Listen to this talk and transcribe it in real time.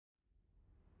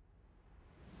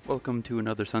Welcome to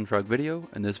another SunFrog video.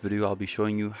 In this video I'll be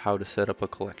showing you how to set up a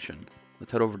collection.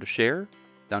 Let's head over to Share,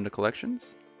 down to Collections.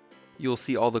 You'll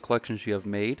see all the collections you have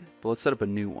made, but let's set up a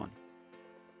new one.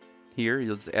 Here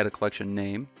you'll just add a collection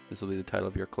name. This will be the title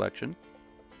of your collection.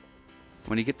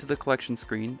 When you get to the collection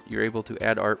screen, you're able to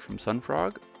add art from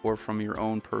SunFrog or from your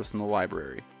own personal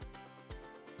library.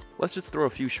 Let's just throw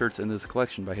a few shirts into this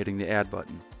collection by hitting the Add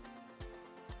button.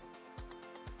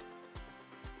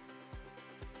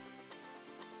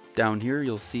 Down here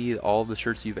you'll see all of the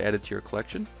shirts you've added to your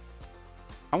collection.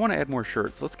 I want to add more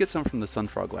shirts. Let's get some from the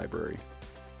SunFrog library.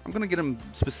 I'm going to get them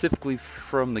specifically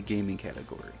from the gaming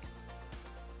category.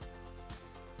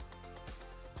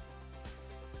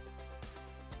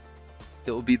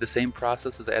 It will be the same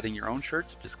process as adding your own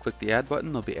shirts. Just click the Add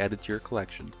button, they'll be added to your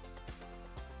collection.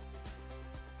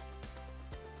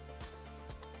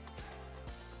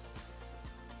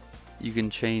 You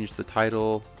can change the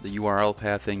title, the URL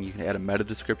pathing, you can add a meta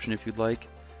description if you'd like,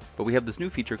 but we have this new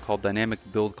feature called Dynamic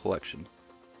Build Collection.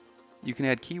 You can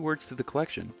add keywords to the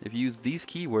collection. If you use these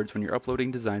keywords when you're uploading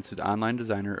designs to the Online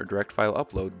Designer or direct file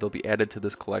upload, they'll be added to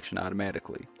this collection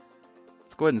automatically.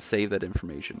 Let's go ahead and save that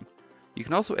information. You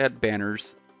can also add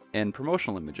banners and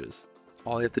promotional images.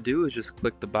 All you have to do is just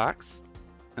click the box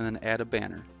and then add a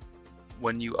banner.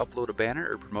 When you upload a banner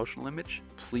or promotional image,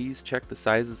 please check the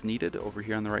sizes needed over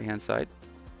here on the right hand side.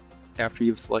 After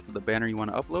you've selected the banner you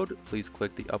want to upload, please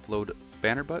click the Upload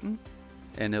Banner button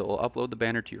and it will upload the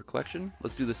banner to your collection.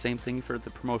 Let's do the same thing for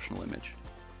the promotional image.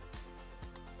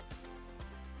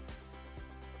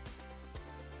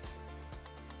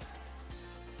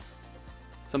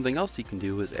 Something else you can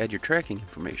do is add your tracking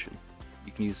information.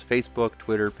 You can use Facebook,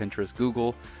 Twitter, Pinterest,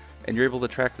 Google, and you're able to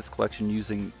track this collection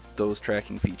using those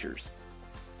tracking features.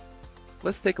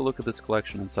 Let's take a look at this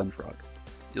collection on SunFrog.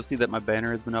 You'll see that my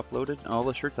banner has been uploaded and all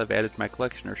the shirts I've added to my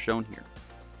collection are shown here.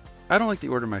 I don't like the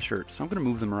order of my shirts, so I'm going to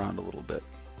move them around a little bit.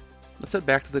 Let's head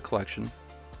back to the collection,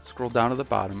 scroll down to the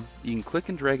bottom. You can click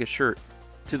and drag a shirt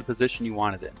to the position you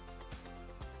want it in.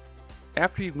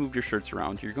 After you've moved your shirts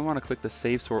around, you're going to want to click the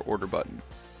Save Sort Order button.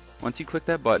 Once you click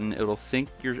that button, it'll sync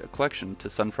your collection to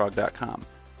sunfrog.com.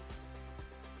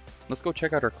 Let's go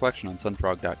check out our collection on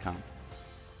sunfrog.com.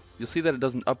 You'll see that it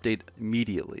doesn't update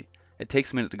immediately. It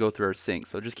takes a minute to go through our sync,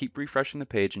 so just keep refreshing the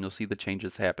page and you'll see the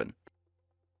changes happen.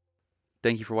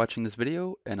 Thank you for watching this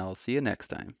video, and I'll see you next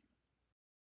time.